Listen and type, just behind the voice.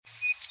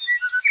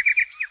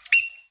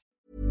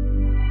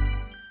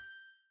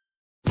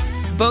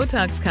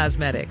Botox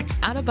Cosmetic,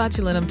 out of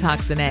botulinum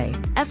toxin A,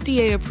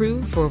 FDA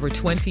approved for over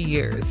 20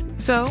 years.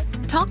 So,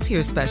 talk to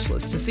your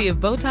specialist to see if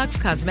Botox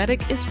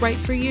Cosmetic is right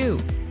for you.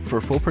 For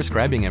full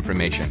prescribing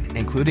information,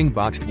 including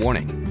boxed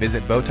warning,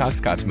 visit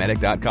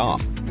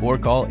BotoxCosmetic.com or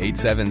call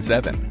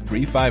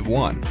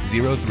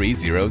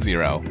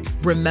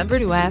 877-351-0300. Remember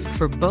to ask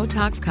for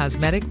Botox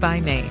Cosmetic by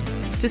name.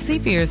 To see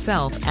for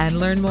yourself and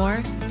learn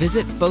more,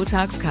 visit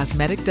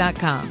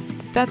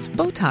BotoxCosmetic.com. That's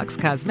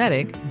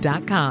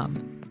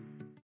BotoxCosmetic.com.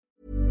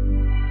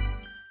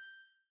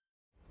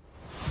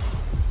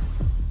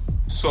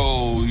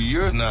 So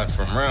you're not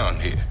from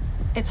around here?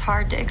 It's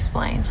hard to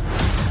explain.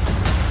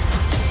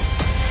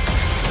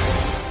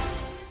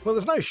 Well,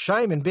 there's no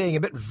shame in being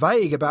a bit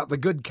vague about the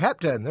good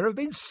captain. There have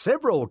been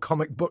several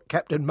comic book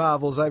Captain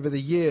Marvels over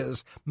the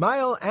years,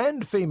 male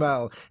and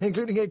female,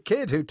 including a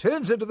kid who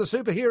turns into the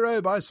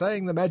superhero by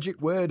saying the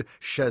magic word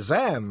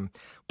Shazam.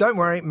 Don't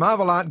worry,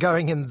 Marvel aren't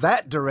going in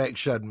that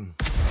direction.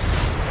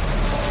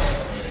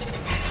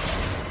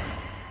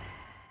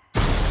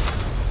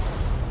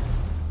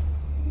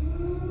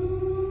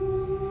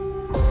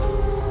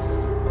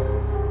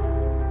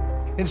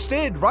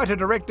 Instead,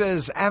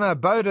 writer-directors Anna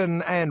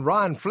Boden and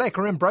Ryan Fleck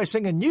are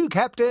embracing a new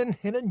captain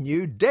in a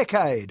new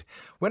decade.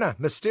 When a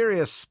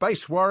mysterious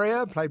space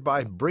warrior, played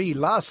by Brie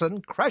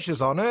Larson,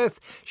 crashes on Earth,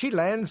 she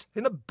lands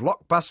in a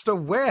blockbuster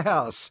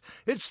warehouse.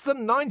 It's the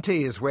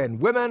 90s, when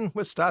women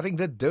were starting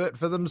to do it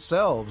for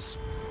themselves.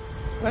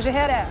 Where's your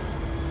head at?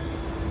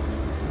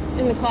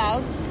 In the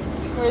clouds.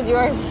 Where's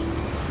yours?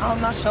 On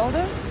my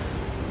shoulders.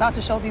 About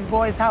to show these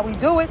boys how we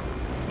do it.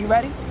 You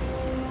ready?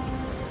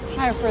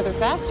 Higher, further,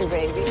 faster,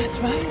 baby. That's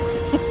right.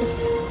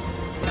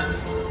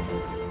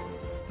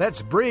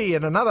 That's Brie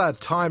in another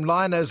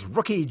timeline as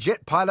rookie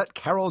jet pilot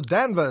Carol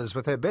Danvers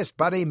with her best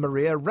buddy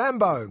Maria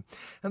Rambeau.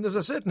 And there's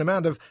a certain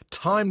amount of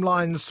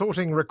timeline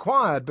sorting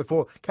required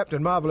before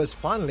Captain Marvel is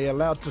finally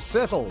allowed to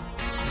settle.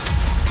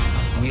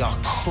 We are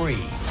Kree.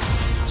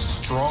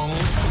 Strong,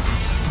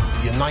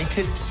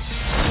 united.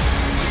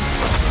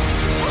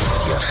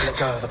 You have to let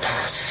go of the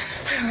past.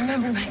 I don't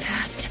remember my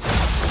past.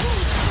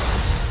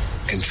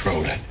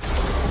 Control it.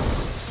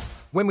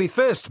 When we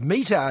first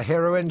meet our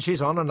heroine,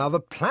 she's on another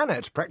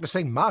planet,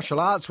 practicing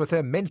martial arts with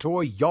her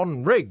mentor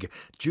Yon Rig,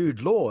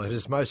 Jude Law at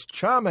his most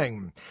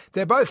charming.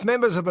 They're both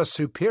members of a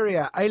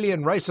superior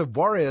alien race of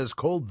warriors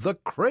called the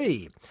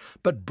Kree.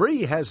 But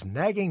Brie has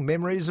nagging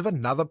memories of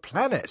another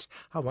planet.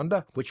 I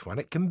wonder which one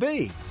it can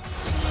be.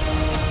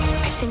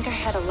 I think I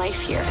had a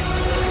life here.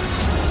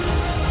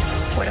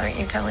 What aren't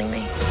you telling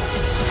me?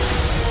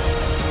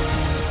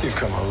 You've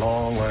come a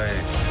long way.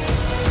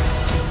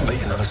 But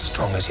you're not as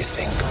strong as you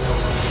think.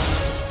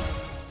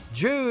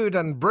 Jude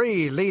and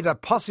Brie lead a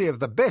posse of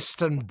the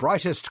best and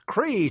brightest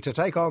Kree to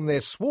take on their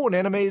sworn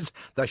enemies,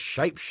 the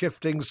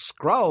shape-shifting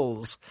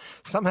Skrulls.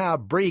 Somehow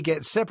Brie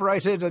gets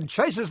separated and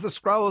chases the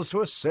Skrulls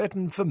to a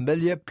certain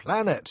familiar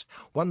planet,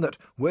 one that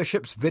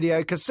worships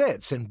video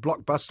cassettes in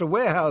blockbuster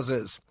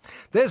warehouses.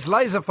 There's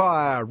laser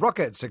fire,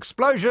 rockets,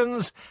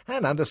 explosions,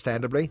 and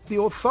understandably, the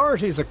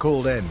authorities are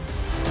called in.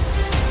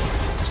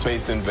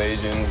 Space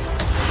invasion,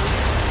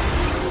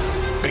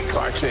 big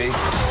car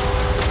chase.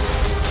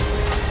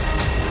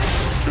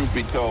 Truth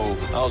be told,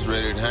 I was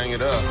ready to hang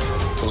it up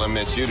till I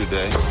met you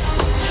today.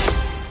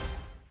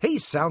 He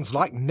sounds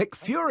like Nick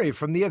Fury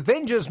from the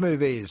Avengers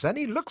movies, and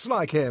he looks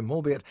like him,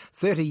 albeit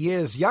 30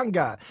 years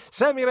younger.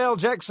 Samuel L.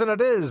 Jackson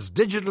it is,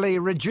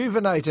 digitally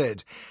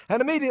rejuvenated.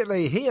 And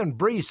immediately he and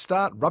Brie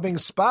start rubbing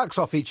sparks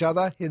off each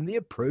other in the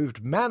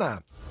approved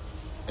manner.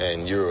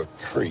 And you're a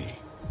Kree,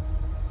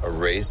 a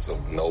race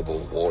of noble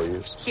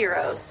warriors.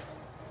 Heroes.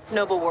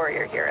 Noble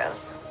warrior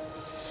heroes.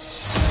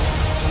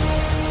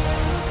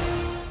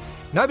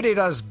 Nobody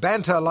does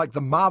banter like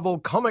the Marvel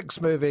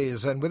Comics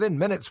movies, and within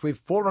minutes we've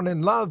fallen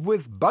in love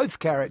with both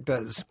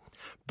characters.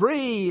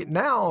 Brie,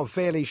 now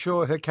fairly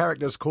sure her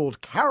character's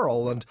called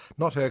Carol and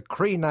not her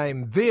Kree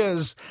name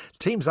Veers,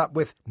 teams up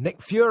with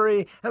Nick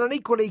Fury and an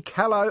equally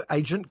callow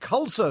Agent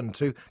Coulson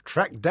to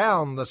track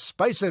down the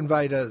space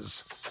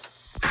invaders.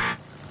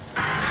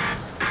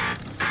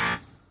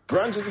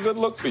 Grunge is a good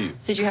look for you.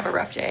 Did you have a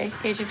rough day,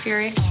 Agent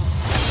Fury?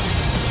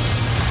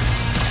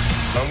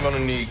 I'm gonna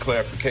need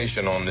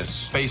clarification on this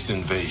space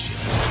invasion.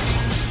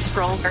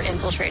 Skrulls are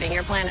infiltrating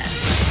your planet.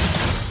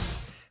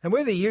 And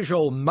where the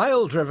usual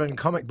male-driven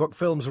comic book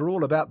films are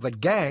all about the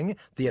gang,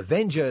 the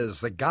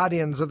Avengers, the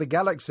Guardians of the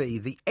Galaxy,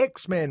 the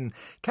X-Men,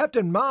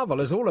 Captain Marvel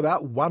is all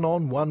about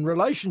one-on-one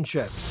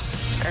relationships.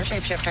 They're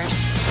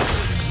shapeshifters.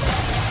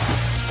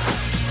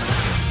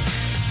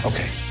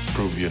 Okay,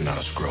 prove you're not a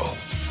Skrull.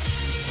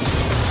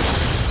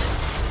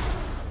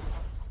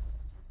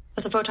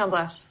 That's a photon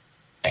blast.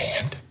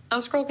 And? A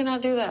Skrull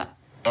cannot do that.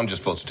 I'm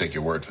just supposed to take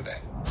your word for that.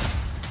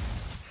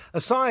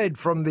 Aside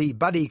from the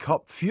buddy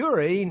cop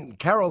Fury,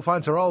 Carol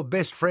finds her old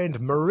best friend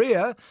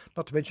Maria,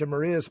 not to mention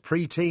Maria's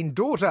preteen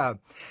daughter.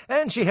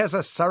 And she has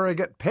a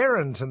surrogate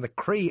parent in the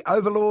Kree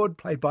overlord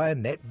played by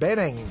Annette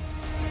Bening.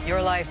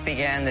 Your life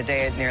began the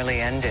day it nearly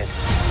ended.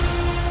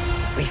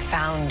 We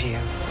found you.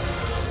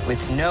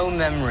 With no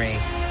memory,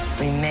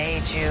 we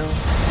made you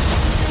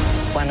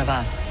one of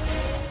us.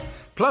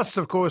 Plus,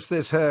 of course,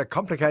 there's her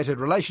complicated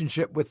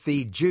relationship with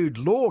the Jude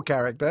Law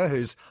character,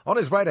 who's on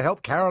his way to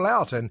help Carol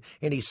out in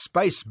any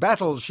space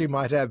battles she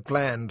might have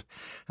planned.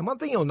 And one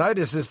thing you'll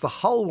notice is the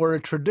hole where a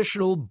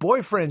traditional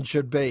boyfriend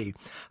should be.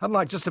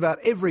 Unlike just about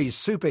every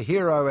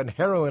superhero and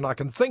heroine I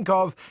can think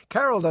of,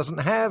 Carol doesn't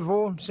have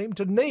or seem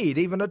to need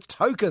even a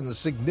token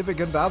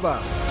significant other.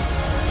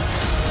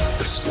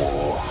 This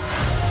war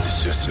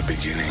is just the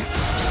beginning.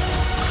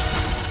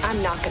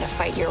 I'm not gonna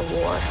fight your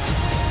war.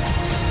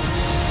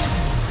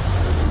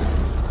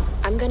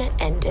 I'm gonna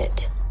end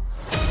it.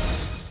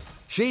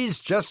 She's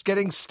just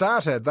getting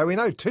started, though we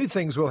know two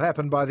things will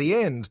happen by the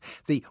end.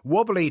 The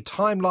wobbly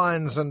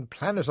timelines and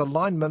planet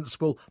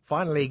alignments will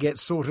finally get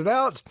sorted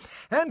out,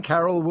 and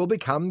Carol will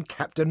become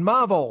Captain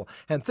Marvel.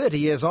 And 30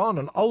 years on,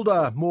 an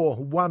older, more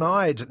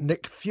one-eyed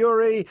Nick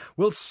Fury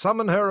will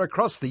summon her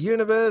across the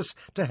universe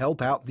to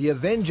help out the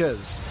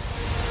Avengers.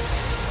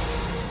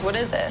 What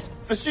is this?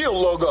 The S.H.I.E.L.D.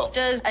 logo.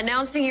 Does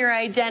announcing your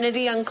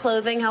identity on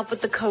clothing help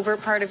with the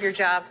covert part of your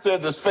job?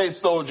 Said the space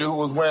soldier who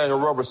was wearing a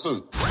rubber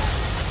suit.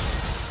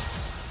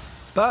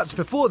 But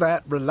before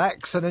that,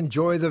 relax and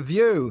enjoy the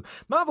view.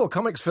 Marvel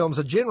Comics films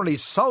are generally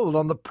sold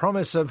on the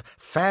promise of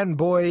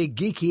fanboy,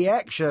 geeky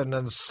action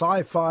and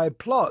sci-fi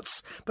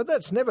plots, but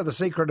that's never the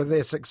secret of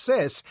their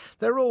success.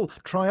 They're all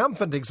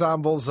triumphant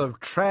examples of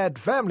trad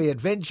family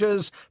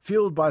adventures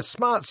fueled by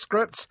smart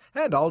scripts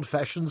and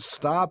old-fashioned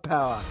star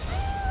power.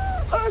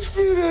 Aren't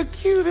you the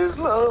cutest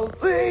little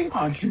thing?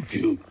 Aren't you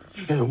cute?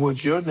 And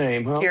what's your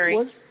name, huh? Fury.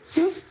 What's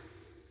you?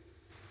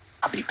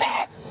 I'll be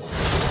back.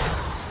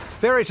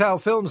 Fairy tale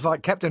films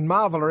like Captain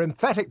Marvel are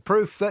emphatic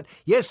proof that,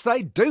 yes,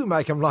 they do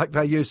make them like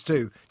they used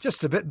to,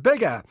 just a bit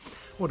bigger.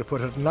 Or to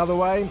put it another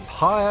way,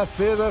 higher,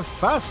 further,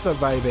 faster,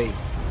 baby.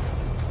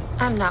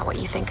 I'm not what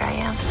you think I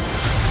am.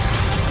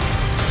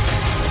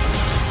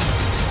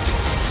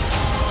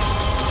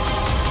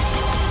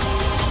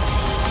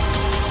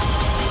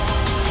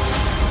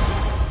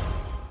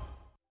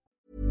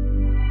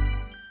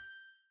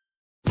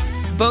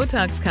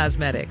 Botox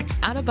Cosmetic,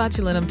 out of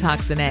botulinum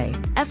toxin A,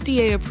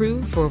 FDA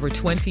approved for over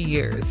 20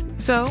 years.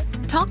 So,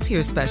 talk to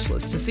your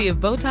specialist to see if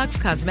Botox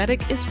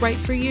Cosmetic is right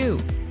for you.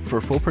 For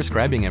full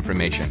prescribing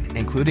information,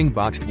 including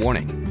boxed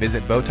warning,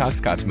 visit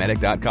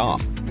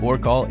BotoxCosmetic.com or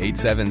call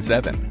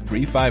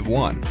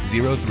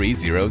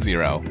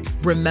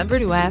 877-351-0300. Remember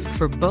to ask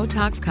for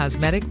Botox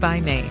Cosmetic by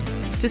name.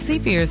 To see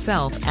for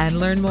yourself and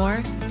learn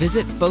more,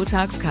 visit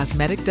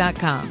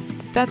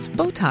BotoxCosmetic.com. That's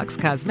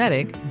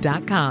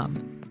BotoxCosmetic.com.